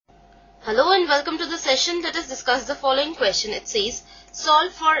Hello and welcome to the session. Let us discuss the following question. It says,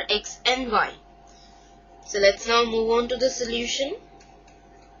 solve for x and y. So let's now move on to the solution.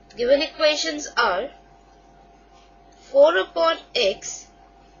 Given equations are 4 upon x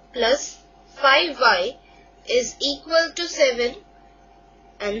plus 5y is equal to 7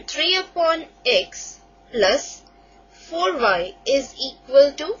 and 3 upon x plus 4y is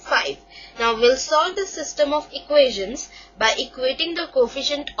equal to 5. Now we'll solve the system of equations by equating the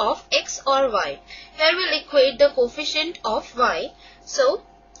coefficient of x or y. Here we'll equate the coefficient of y. So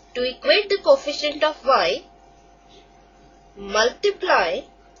to equate the coefficient of y, multiply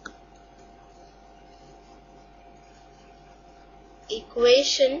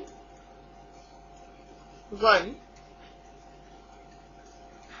equation 1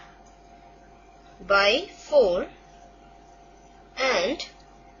 by 4 and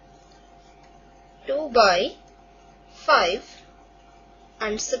 2 by 5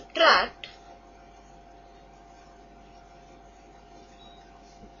 and subtract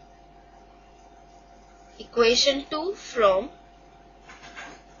equation 2 from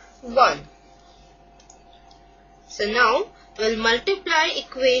 1. So now we'll multiply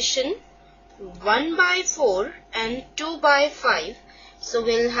equation 1 by 4 and 2 by 5. So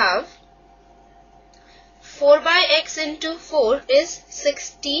we'll have 4 by x into 4 is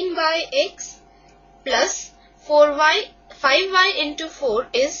 16 by x plus 5y into 4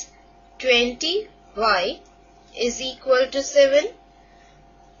 is 20y is equal to 7.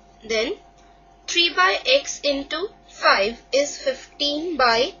 Then 3 by x into 5 is 15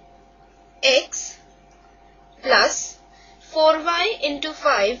 by x plus 4y into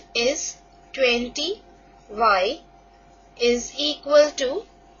 5 is 20y is equal to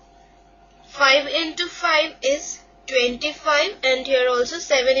 5 into 5 is 25 and here also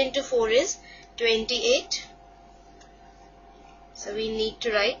 7 into 4 is 28. So we need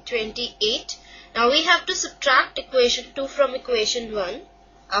to write 28. Now we have to subtract equation 2 from equation 1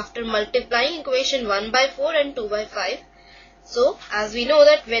 after multiplying equation 1 by 4 and 2 by 5. So as we know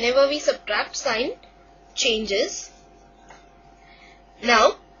that whenever we subtract, sign changes.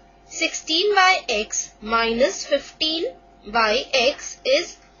 Now 16 by x minus 15 by x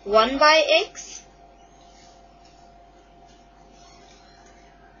is 1 by x.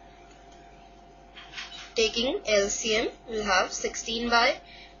 Taking LCM, we'll have 16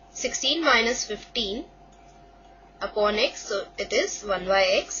 minus 15 upon x, so it is 1 by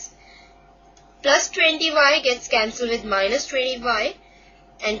x. Plus 20y gets cancelled with minus 20y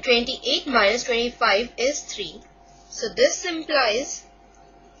and 28 minus 25 is 3. So this implies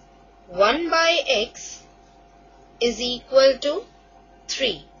 1 by x is equal to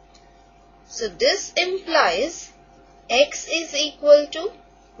 3. So this implies x is equal to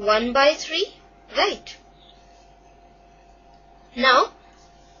 1 by 3, right? Now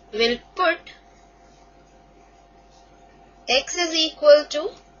we'll put x is equal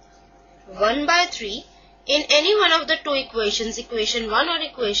to 1 by 3 in any one of the two equations, equation 1 or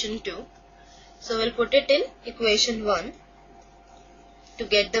equation 2. So we'll put it in equation 1 to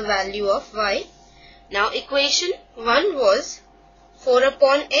get the value of y. Now equation 1 was 4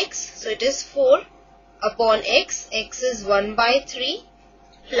 upon x, so it is 4 upon x, x is 1 by 3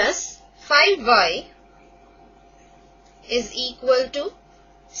 plus 5y is equal to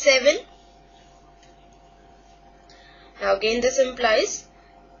 7. Now again this implies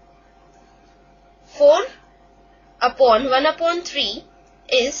 4 upon 1 upon 3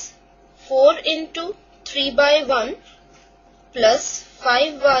 is 4 into 3 by 1 plus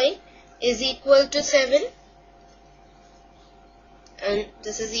 5y is equal to 7. And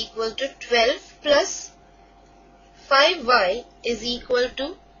this is equal to 12 plus 5y is equal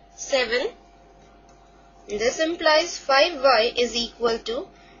to 7. This implies 5y is equal to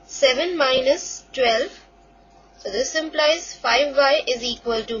 7 minus 12. So this implies 5y is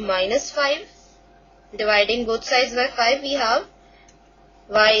equal to minus 5. Dividing both sides by 5, we have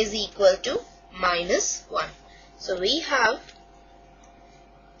y is equal to minus 1. So we have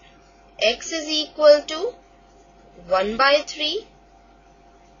x is equal to 1 by 3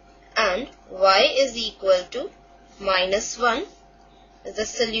 and y is equal to minus 1 is the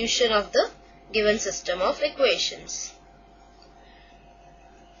solution of the given system of equations.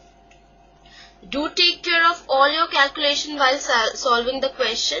 Do take care of all your calculation while solving the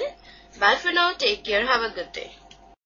question. Bye for now. Take care. Have a good day.